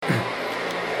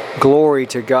Glory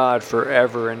to God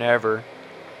forever and ever.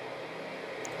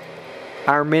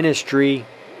 Our ministry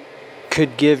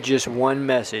could give just one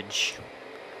message,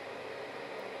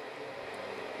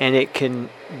 and it can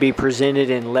be presented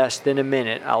in less than a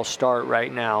minute. I'll start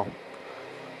right now.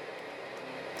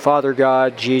 Father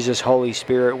God, Jesus, Holy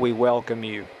Spirit, we welcome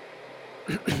you.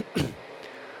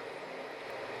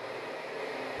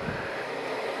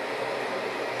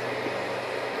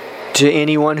 To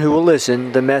anyone who will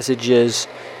listen, the message is,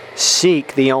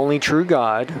 seek the only true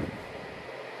God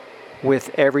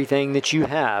with everything that you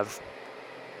have.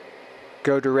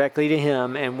 Go directly to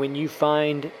Him, and when you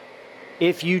find,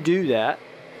 if you do that,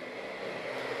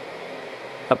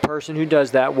 a person who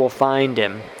does that will find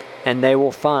Him, and they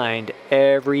will find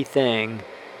everything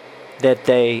that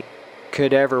they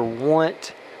could ever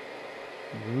want,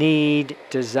 need,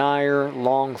 desire,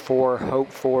 long for,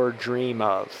 hope for, dream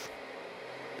of.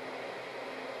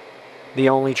 The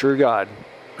only true God.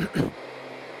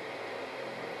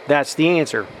 That's the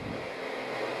answer.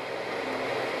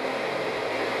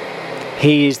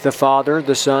 He's the Father,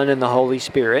 the Son, and the Holy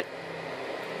Spirit.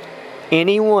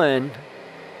 Anyone,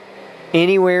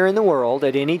 anywhere in the world,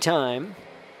 at any time,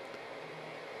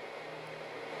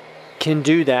 can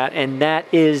do that, and that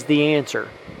is the answer.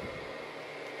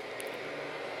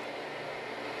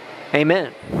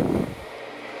 Amen.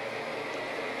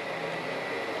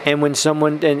 And when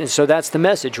someone, and so that's the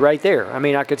message right there. I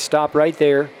mean, I could stop right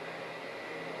there,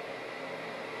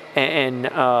 and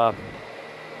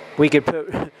we could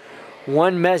put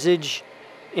one message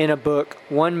in a book,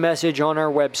 one message on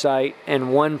our website,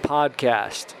 and one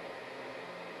podcast.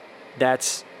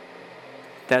 That's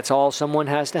all someone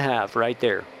has to have right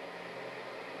there.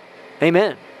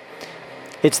 Amen.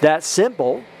 It's that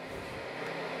simple,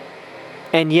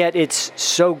 and yet it's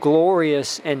so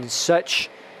glorious and such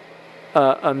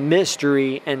a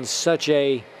mystery and such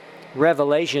a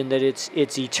revelation that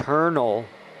it's eternal.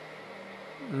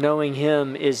 Knowing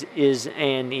Him is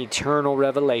an eternal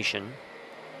revelation.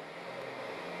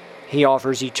 He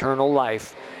offers eternal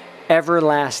life,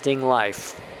 everlasting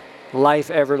life, life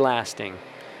everlasting,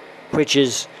 which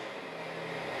is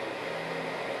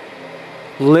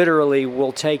literally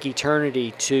will take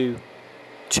eternity to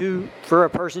for a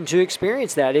person to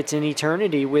experience that. It's an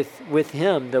eternity with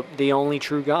Him, the only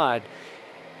true God,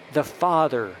 the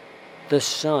Father, the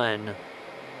Son,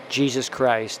 Jesus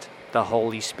Christ, the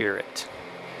Holy Spirit.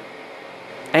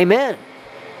 Amen.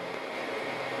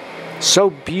 So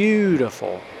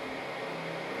beautiful.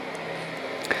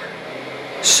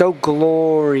 So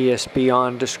glorious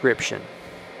beyond description.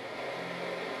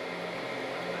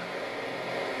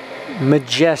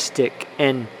 Majestic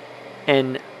and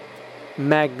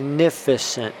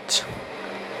magnificent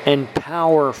and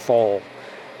powerful.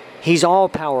 He's all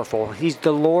powerful. He's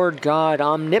the Lord God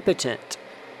omnipotent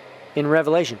in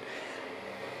Revelation.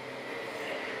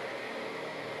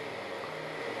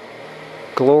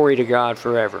 Glory to God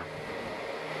forever.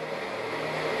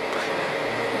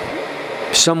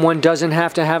 Someone doesn't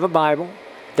have to have a Bible.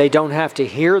 They don't have to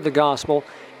hear the gospel,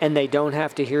 and they don't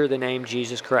have to hear the name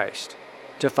Jesus Christ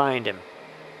to find Him.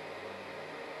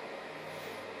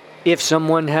 If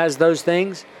someone has those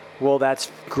things, well,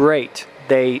 that's great.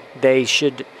 They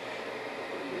should.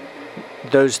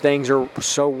 Those things are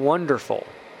so wonderful.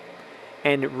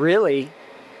 And really,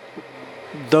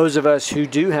 those of us who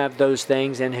do have those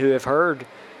things and who have heard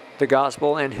the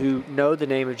gospel and who know the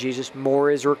name of Jesus,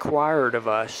 more is required of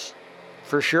us,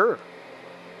 for sure.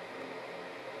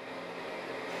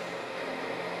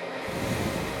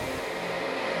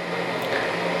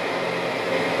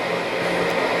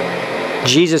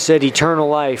 Jesus said eternal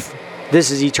life,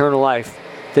 this is eternal life,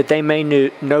 that they may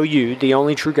know you, the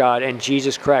only true God, and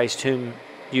Jesus Christ, whom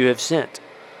you have sent.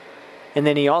 And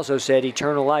then He also said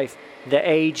eternal life, the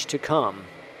age to come.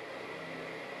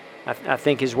 I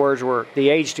think His words were, the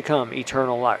age to come,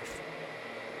 eternal life.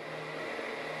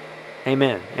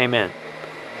 Amen. Amen.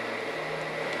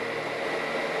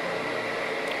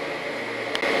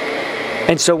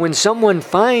 And so when someone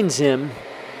finds Him,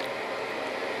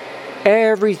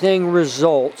 everything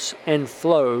results and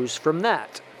flows from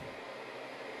that.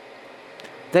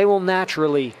 They will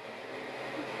naturally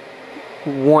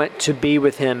want to be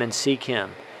with Him and seek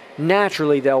Him.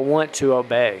 Naturally, they'll want to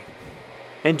obey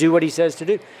and do what He says to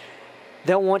do.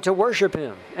 They'll want to worship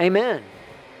Him. Amen.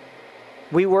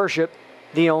 We worship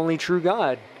the only true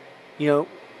God. You know,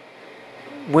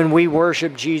 when we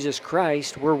worship Jesus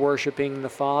Christ, we're worshiping the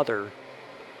Father.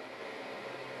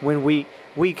 When we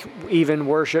even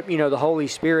worship, you know, the Holy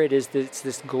Spirit is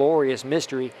this glorious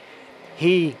mystery.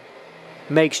 He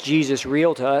makes Jesus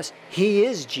real to us. He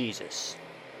is Jesus.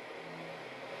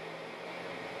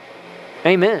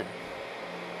 Amen.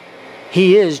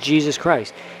 He is Jesus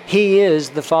Christ. He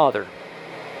is the Father.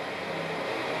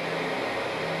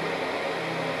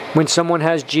 When someone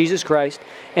has Jesus Christ,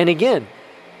 and again,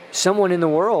 someone in the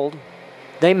world,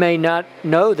 they may not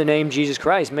know the name Jesus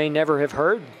Christ, may never have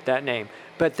heard that name,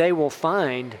 but they will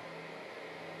find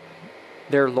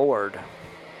their Lord,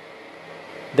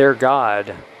 their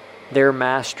God, their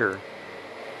Master,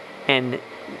 and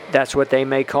that's what they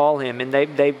may call Him. And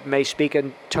they may speak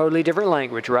a totally different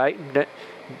language, right?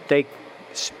 They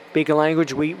speak a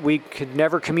language we could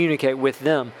never communicate with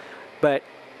them, but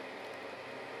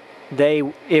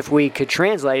if we could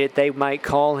translate it, they might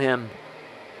call Him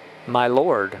my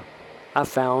Lord. I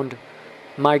found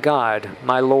my God,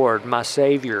 my Lord, my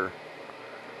Savior,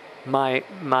 my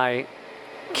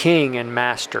King and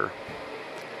Master,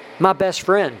 my best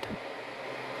friend.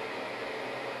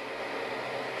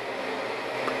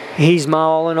 He's my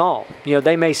all in all.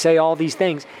 They may say all these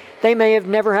things. They may have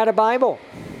never had a Bible,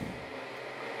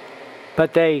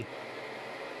 but they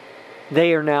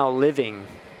are now living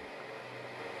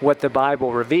what the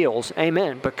Bible reveals.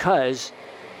 Amen. Because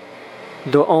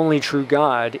the only true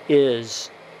God is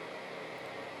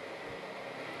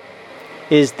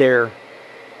their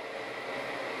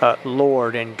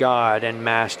Lord and God and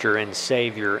Master and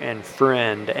Savior and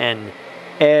friend and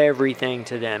everything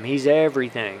to them. He's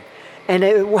everything. And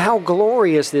how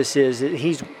glorious this is.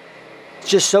 He's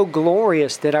just so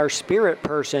glorious that our spirit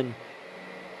person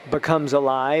becomes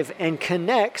alive and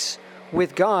connects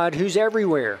with God, who's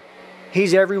everywhere.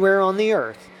 He's everywhere on the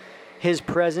earth. His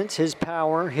presence, His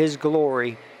power, His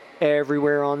glory,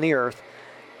 everywhere on the earth.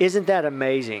 Isn't that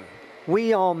amazing?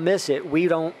 We all miss it. We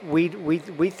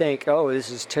think, oh, this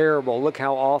is terrible. Look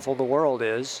how awful the world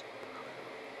is.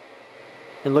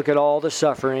 And look at all the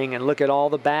suffering and look at all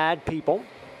the bad people.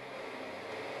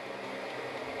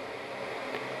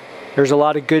 There's a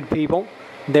lot of good people.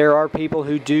 There are people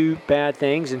who do bad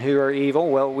things and who are evil.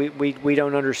 Well, we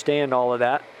don't understand all of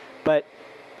that. But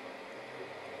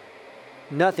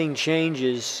nothing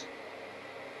changes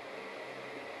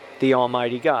the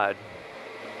Almighty God,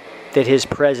 that His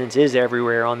presence is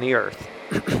everywhere on the earth.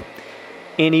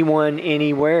 Anyone,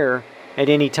 anywhere, at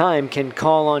any time can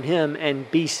call on Him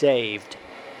and be saved.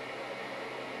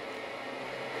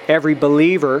 Every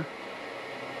believer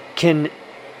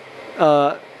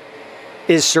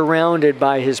is surrounded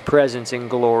by His presence and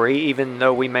glory, even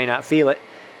though we may not feel it.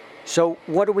 So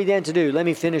what are we then to do? Let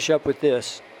me finish up with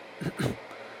this.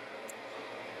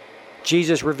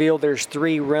 Jesus revealed there's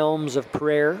 3 realms of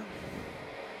prayer.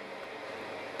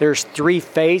 There's 3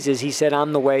 phases. He said,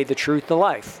 I'm the way, the truth, the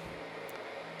life.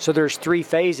 So there's 3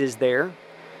 phases there.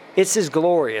 It's as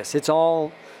glorious. It's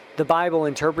all, the Bible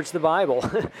interprets the Bible.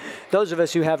 Those of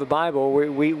us who have a Bible,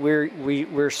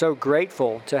 we're so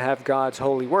grateful to have God's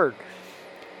holy word.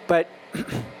 But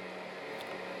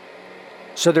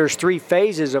so there's 3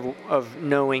 phases of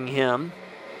knowing Him.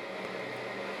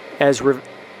 As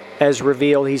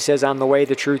revealed, He says, I'm the way,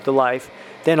 the truth, the life.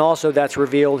 Then also that's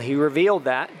revealed. He revealed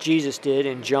that. Jesus did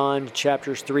in John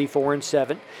chapters 3, 4, and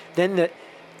 7. Then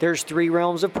there's 3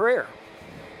 realms of prayer.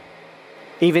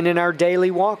 Even in our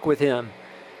daily walk with Him.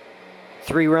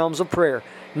 3 realms of prayer.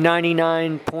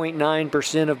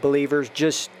 99.9% of believers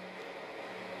just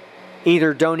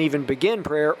either don't even begin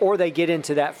prayer or they get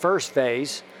into that first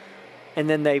phase and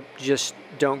then they just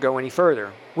don't go any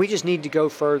further. We just need to go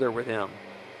further with Him.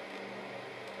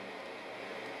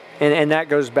 And that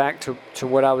goes back to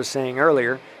what I was saying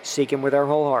earlier. Seek Him with our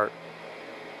whole heart.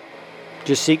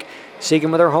 Just seek Him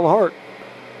with our whole heart.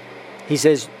 He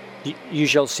says, you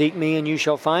shall seek Me and you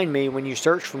shall find Me when you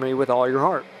search for Me with all your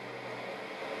heart.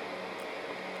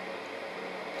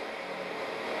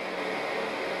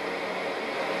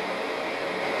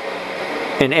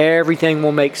 And everything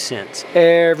will make sense.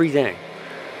 Everything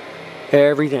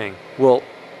will.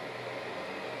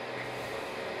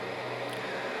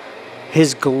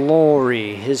 His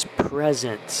glory, His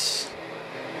presence.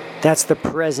 That's the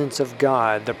presence of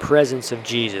God, the presence of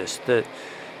Jesus, the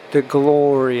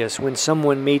glorious. When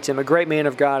someone meets Him, a great man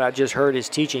of God, I just heard his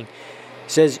teaching,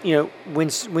 says,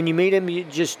 when you meet Him, you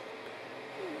just,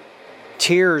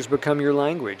 tears become your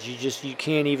language. You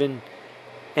can't even,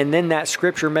 and then that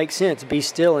scripture makes sense. Be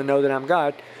still and know that I'm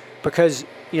God, because,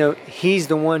 He's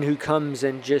the one who comes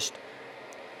and just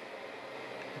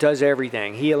does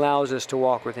everything. He allows us to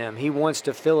walk with Him. He wants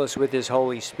to fill us with His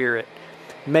Holy Spirit,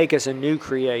 make us a new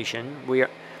creation.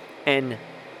 And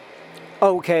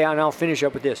I'll finish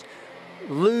up with this.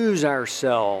 Lose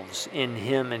ourselves in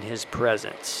Him and His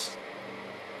presence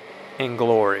and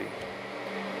glory.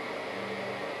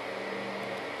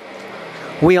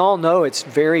 We all know it's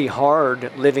very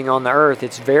hard living on the earth.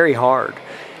 It's very hard.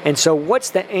 And so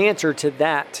what's the answer to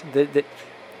that?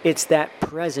 It's that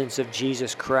presence of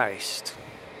Jesus Christ.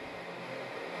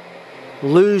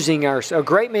 Losing a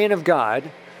great man of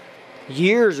God,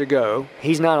 years ago,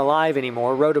 he's not alive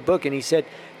anymore, wrote a book and he said,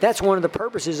 that's one of the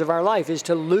purposes of our life is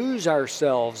to lose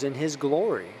ourselves in His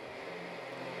glory.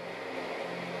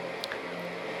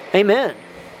 Amen.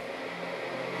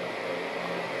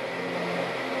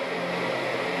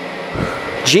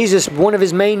 Jesus, one of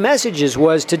His main messages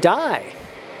was to die.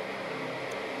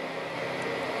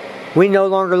 We no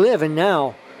longer live, and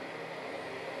now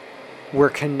we're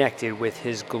connected with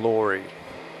His glory,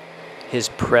 His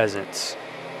presence,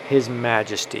 His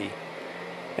majesty.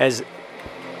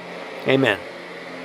 Amen.